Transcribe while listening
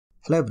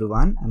Hello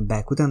everyone, I'm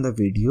back with another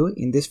video.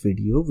 In this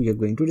video, we are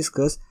going to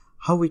discuss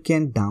how we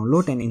can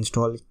download and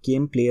install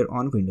KMPlayer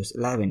on Windows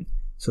 11.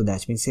 So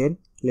that's been said,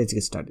 let's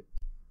get started.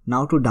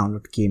 Now to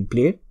download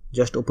KMPlayer,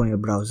 just open your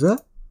browser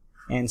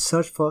and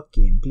search for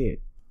KMPlayer.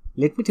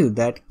 Let me tell you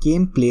that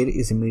KMPlayer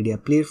is a media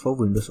player for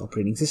Windows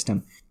operating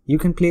system. You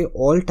can play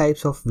all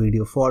types of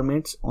video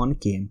formats on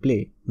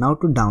KMPlayer. Now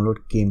to download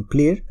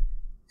KMPlayer,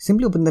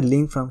 simply open the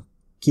link from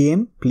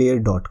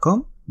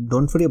KMPlayer.com.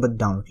 Don't worry about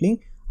the download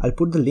link. I'll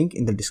put the link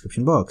in the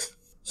description box.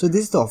 So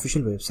this is the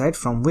official website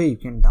from where you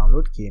can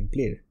download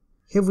KMPlayer.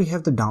 Here we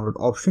have the download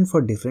option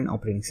for different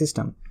operating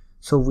system.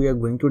 So we are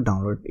going to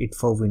download it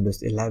for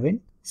Windows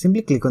 11.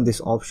 Simply click on this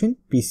option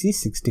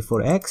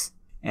PC64X,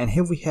 and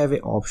here we have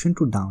an option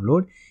to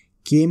download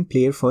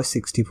KMPlayer for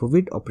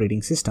 64-bit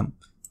operating system.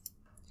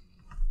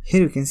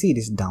 Here you can see it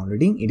is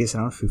downloading. It is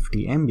around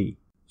 50 MB.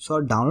 So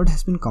our download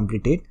has been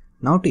completed.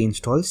 Now to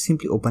install,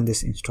 simply open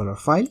this installer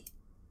file.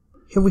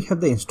 Here we have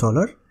the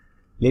installer.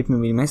 Let me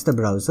minimize the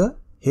browser.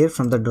 Here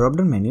from the drop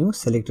down menu,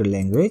 select your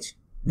language,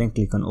 then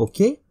click on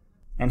OK.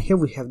 And here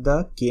we have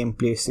the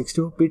KMPlayer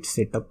 64-bit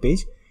setup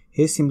page.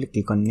 Here simply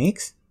click on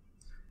next.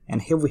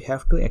 And here we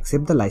have to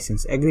accept the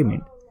license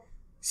agreement.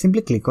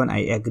 Simply click on I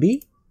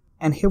agree.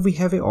 And here we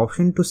have an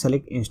option to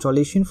select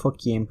installation for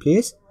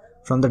KMPlayer.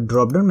 From the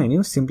drop down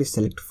menu, simply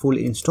select full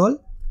install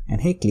and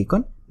here click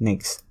on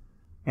next.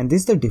 And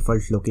this is the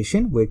default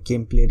location where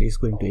KMPlayer is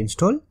going to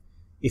install.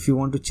 If you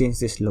want to change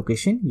this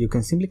location, you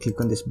can simply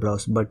click on this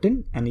browse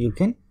button and you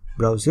can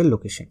browse your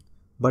location.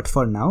 But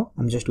for now,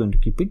 I'm just going to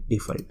keep it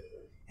default.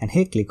 And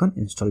here click on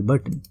install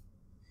button.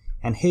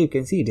 And here you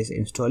can see it is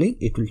installing.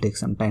 It will take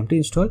some time to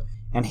install.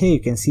 And here you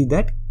can see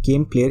that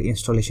KMPlayer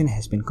installation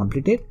has been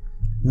completed.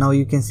 Now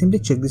you can simply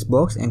check this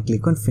box and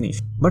click on finish.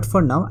 But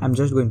for now, I'm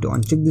just going to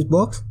uncheck this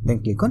box,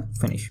 then click on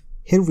finish.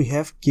 Here we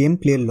have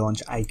KMPlayer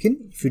launch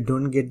icon. If you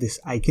don't get this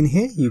icon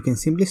here, you can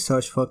simply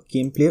search for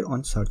KMPlayer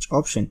on search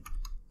option.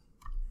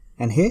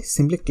 And here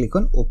simply click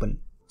on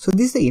open. So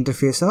this is the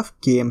interface of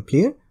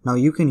KMPlayer. Now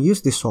you can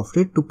use this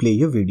software to play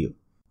your video.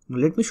 Now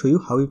let me show you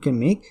how you can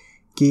make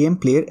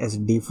KMPlayer as a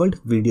default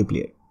video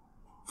player.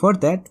 For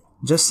that,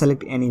 just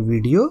select any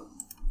video,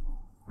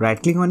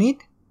 right click on it,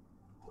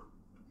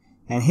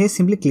 and here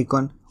simply click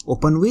on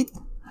open with,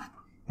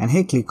 and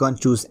here click on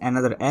choose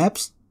another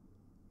apps,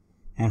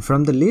 and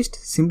from the list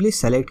simply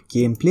select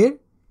KMPlayer,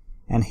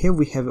 and here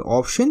we have an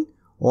option.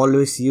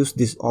 Always use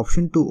this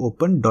option to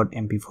open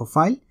 .mp4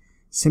 file.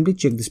 Simply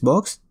check this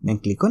box, then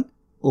click on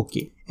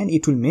OK, and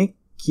it will make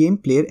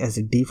KMPlayer as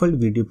a default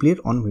video player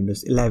on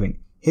Windows 11.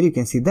 Here you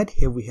can see that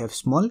here we have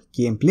small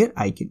KMPlayer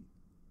icon.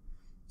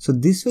 So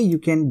this way you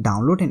can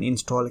download and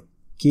install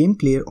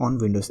KMPlayer on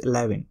Windows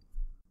 11.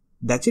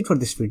 That's it for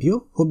this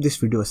video. Hope this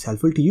video was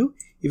helpful to you.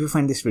 If you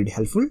find this video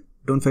helpful,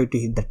 don't forget to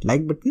hit that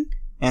like button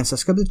and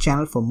subscribe to the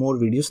channel for more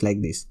videos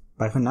like this.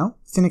 Bye for now.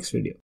 See you next video.